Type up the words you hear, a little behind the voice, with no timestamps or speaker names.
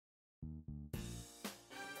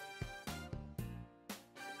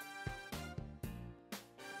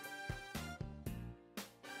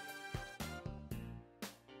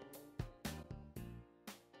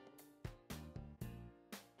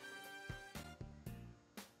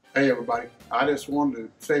Hey everybody, I just wanted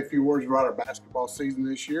to say a few words about our basketball season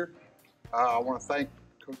this year. I want to thank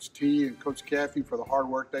Coach T and Coach Caffey for the hard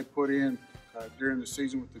work they put in during the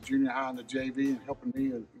season with the junior high and the JV and helping me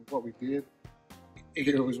in what we did.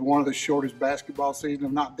 It was one of the shortest basketball seasons,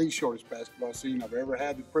 if not the shortest basketball season I've ever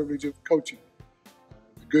had the privilege of coaching.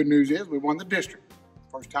 The good news is we won the district.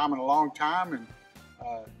 First time in a long time, and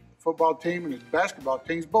the football team and the basketball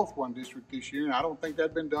teams both won district this year, and I don't think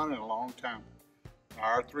that'd been done in a long time.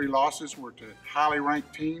 Our three losses were to highly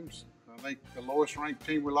ranked teams. I think the lowest ranked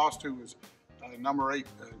team we lost to was number 8,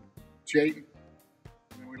 Jayton.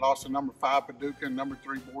 And we lost to number 5, Paducah, and number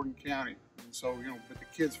 3, Borden County. And so, but the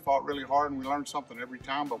kids fought really hard and we learned something every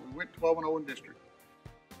time, but we went 12-0 in district.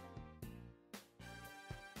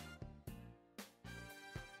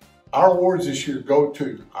 Our awards this year go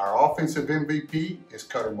to our offensive MVP is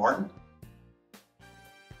Cutter Martin.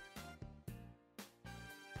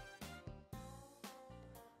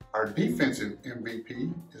 Our defensive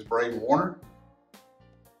MVP is Braden Warner.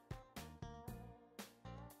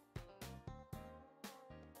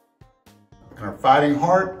 And our Fighting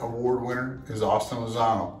Heart Award winner is Austin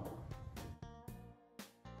Lozano.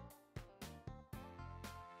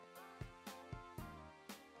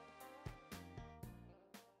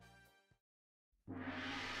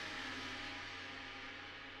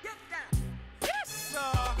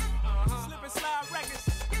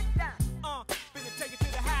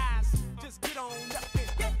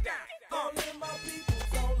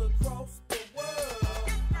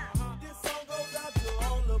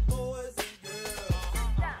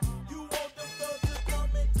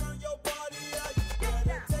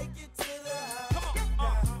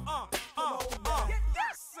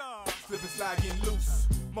 Slip and slide getting loose,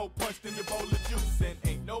 more punch than your bowl of juice, and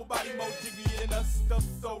ain't nobody more jiggy than us. Stuff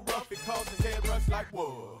so rough it causes head rush like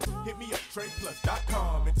whoa. Hit me up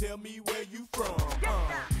tradeplus.com and tell me where you from.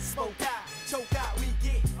 Smoke out, choke out, we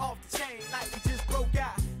get off the chain like we just broke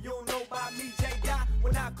out. You don't know about me, J. Dot.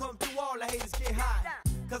 When I come through, all the haters get hot.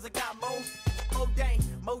 Cause I got more dang,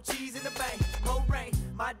 more cheese in the bank, more rain.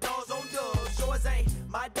 My dogs on dubs, yours ain't.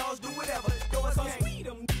 My dogs do whatever.